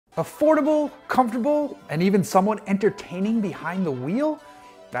Affordable, comfortable, and even somewhat entertaining behind the wheel?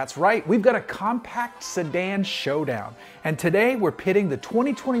 That's right, we've got a compact sedan showdown. And today we're pitting the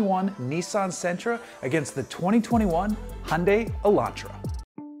 2021 Nissan Sentra against the 2021 Hyundai Elantra.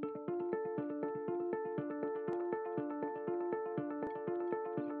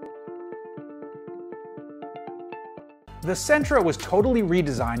 The Sentra was totally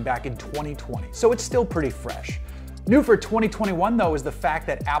redesigned back in 2020, so it's still pretty fresh. New for 2021 though is the fact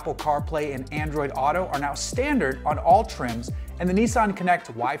that Apple CarPlay and Android Auto are now standard on all trims, and the Nissan Connect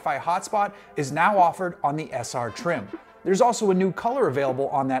Wi-Fi hotspot is now offered on the SR trim. There's also a new color available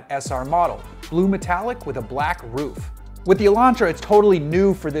on that SR model, blue metallic with a black roof. With the Elantra, it's totally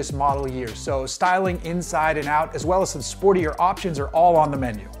new for this model year, so styling inside and out as well as some sportier options are all on the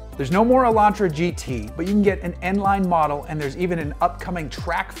menu. There's no more Elantra GT, but you can get an N-line model, and there's even an upcoming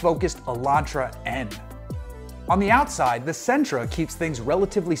track-focused Elantra N. On the outside, the Sentra keeps things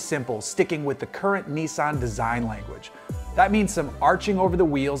relatively simple, sticking with the current Nissan design language. That means some arching over the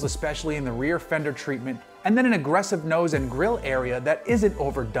wheels, especially in the rear fender treatment, and then an aggressive nose and grille area that isn't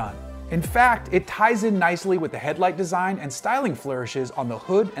overdone. In fact, it ties in nicely with the headlight design and styling flourishes on the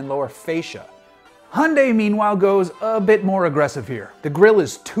hood and lower fascia. Hyundai, meanwhile, goes a bit more aggressive here. The grille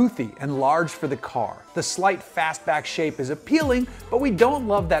is toothy and large for the car. The slight fastback shape is appealing, but we don't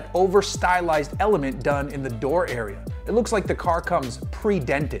love that over-stylized element done in the door area. It looks like the car comes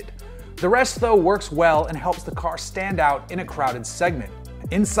pre-dented. The rest, though, works well and helps the car stand out in a crowded segment.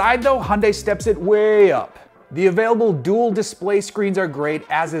 Inside, though, Hyundai steps it way up. The available dual display screens are great,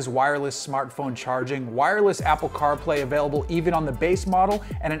 as is wireless smartphone charging, wireless Apple CarPlay available even on the base model,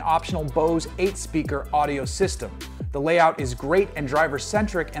 and an optional Bose 8-speaker audio system. The layout is great and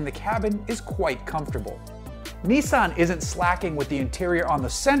driver-centric, and the cabin is quite comfortable. Nissan isn't slacking with the interior on the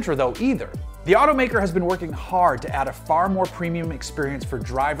Sentra though either. The automaker has been working hard to add a far more premium experience for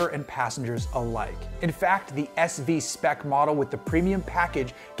driver and passengers alike. In fact, the SV spec model with the premium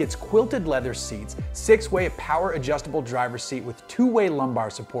package gets quilted leather seats, 6-way power adjustable driver's seat with 2-way lumbar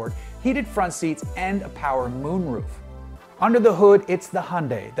support, heated front seats, and a power moonroof. Under the hood, it's the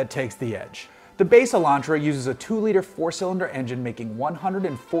Hyundai that takes the edge. The base Elantra uses a 2-liter 4-cylinder engine making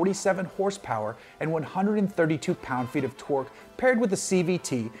 147 horsepower and 132 pound-feet of torque paired with a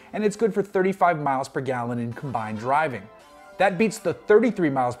CVT, and it's good for 35 miles per gallon in combined driving. That beats the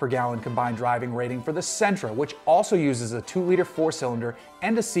 33 miles per gallon combined driving rating for the Sentra, which also uses a 2-liter 4-cylinder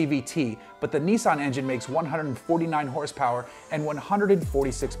and a CVT, but the Nissan engine makes 149 horsepower and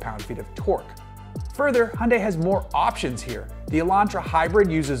 146 pound-feet of torque. Further, Hyundai has more options here. The Elantra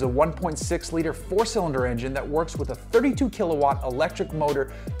Hybrid uses a 1.6-liter 4-cylinder engine that works with a 32-kilowatt electric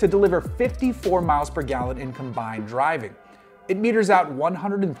motor to deliver 54 miles per gallon in combined driving. It meters out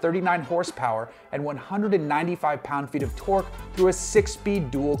 139 horsepower and 195 pound-feet of torque through a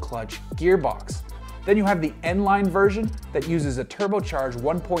 6-speed dual-clutch gearbox. Then you have the N-line version that uses a turbocharged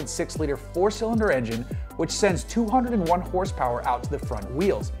 1.6-liter 4-cylinder engine, which sends 201 horsepower out to the front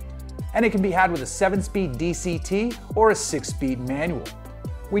wheels. And it can be had with a 7-speed DCT or a 6-speed manual.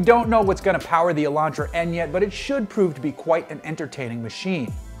 We don't know what's going to power the Elantra N yet, but it should prove to be quite an entertaining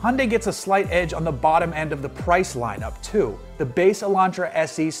machine. Hyundai gets a slight edge on the bottom end of the price lineup too. The base Elantra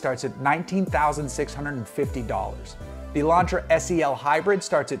SE starts at $19,650. The Elantra SEL Hybrid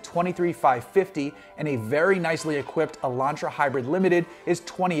starts at $23,550, and a very nicely equipped Elantra Hybrid Limited is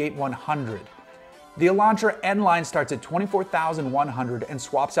 $28,100. The Elantra N-Line starts at $24,100 and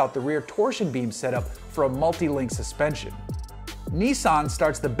swaps out the rear torsion beam setup for a multi-link suspension. Nissan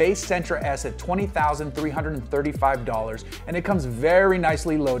starts the base Sentra S at $20,335, and it comes very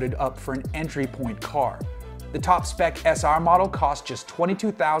nicely loaded up for an entry point car. The top spec SR model costs just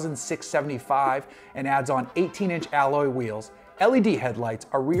 $22,675 and adds on 18-inch alloy wheels, LED headlights,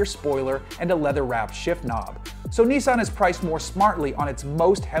 a rear spoiler, and a leather-wrapped shift knob. So Nissan is priced more smartly on its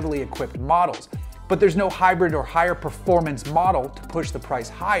most heavily equipped models. But there's no hybrid or higher performance model to push the price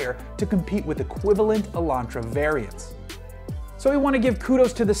higher to compete with equivalent Elantra variants. So we want to give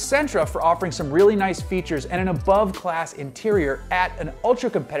kudos to the Sentra for offering some really nice features and an above-class interior at an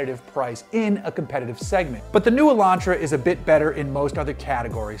ultra-competitive price in a competitive segment. But the new Elantra is a bit better in most other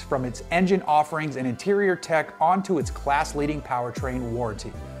categories, from its engine offerings and interior tech onto its class-leading powertrain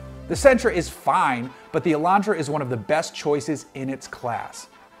warranty. The Sentra is fine, but the Elantra is one of the best choices in its class.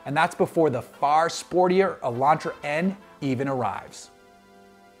 And that's before the far sportier Elantra N even arrives.